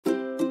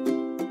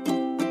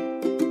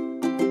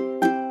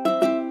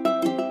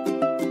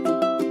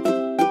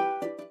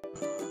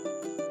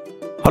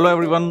Hello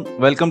everyone,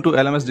 welcome to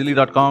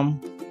lmsdaily.com.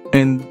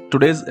 In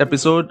today's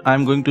episode,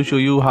 I'm going to show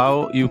you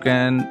how you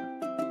can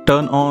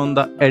turn on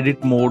the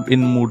edit mode in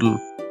Moodle.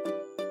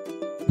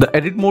 The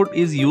edit mode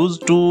is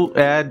used to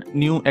add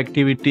new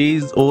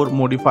activities or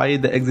modify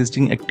the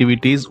existing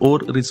activities or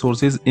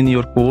resources in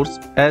your course,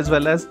 as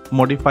well as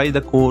modify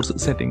the course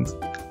settings.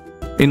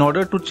 In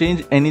order to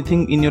change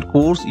anything in your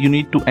course, you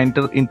need to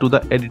enter into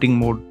the editing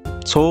mode.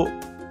 So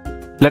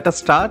let us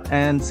start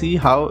and see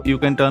how you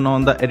can turn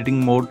on the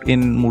editing mode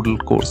in Moodle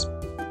course.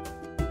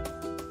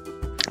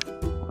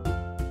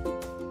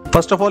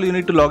 First of all, you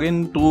need to log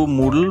in to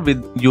Moodle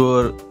with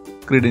your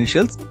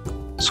credentials.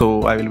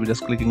 So I will be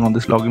just clicking on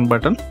this login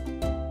button.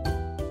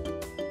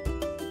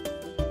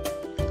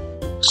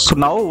 So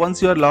now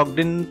once you are logged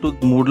in to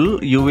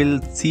Moodle, you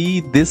will see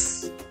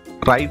this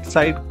right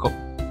side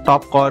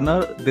top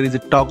corner. There is a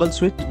toggle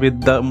switch with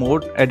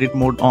the edit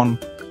mode on.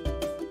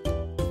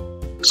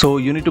 So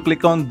you need to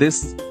click on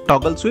this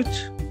toggle switch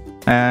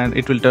and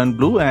it will turn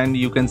blue, and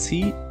you can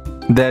see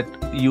that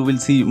you will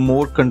see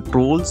more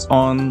controls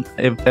on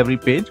every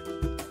page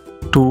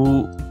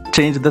to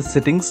change the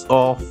settings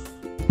of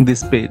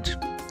this page.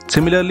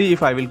 Similarly,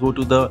 if I will go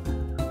to the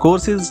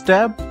courses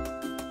tab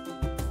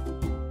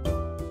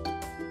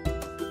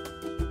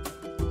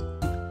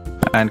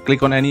and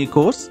click on any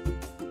course,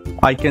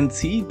 I can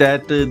see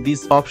that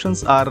these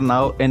options are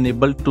now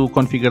enabled to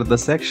configure the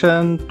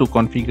section, to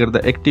configure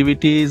the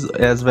activities,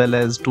 as well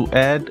as to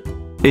add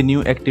a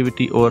new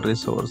activity or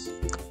resource.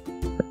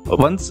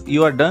 Once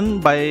you are done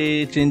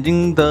by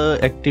changing the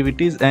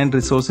activities and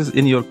resources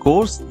in your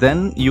course,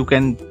 then you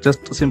can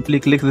just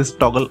simply click this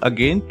toggle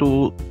again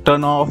to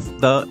turn off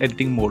the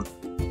editing mode.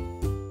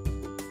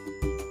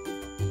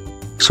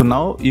 So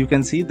now you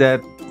can see that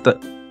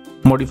the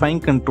modifying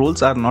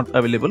controls are not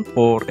available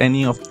for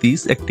any of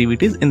these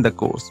activities in the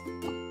course.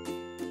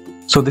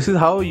 So this is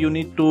how you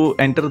need to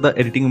enter the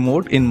editing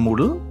mode in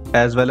Moodle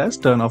as well as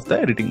turn off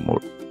the editing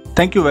mode.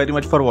 Thank you very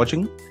much for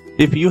watching.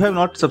 If you have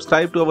not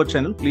subscribed to our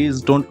channel, please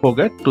don't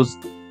forget to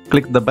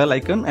click the bell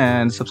icon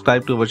and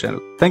subscribe to our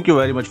channel. Thank you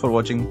very much for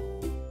watching.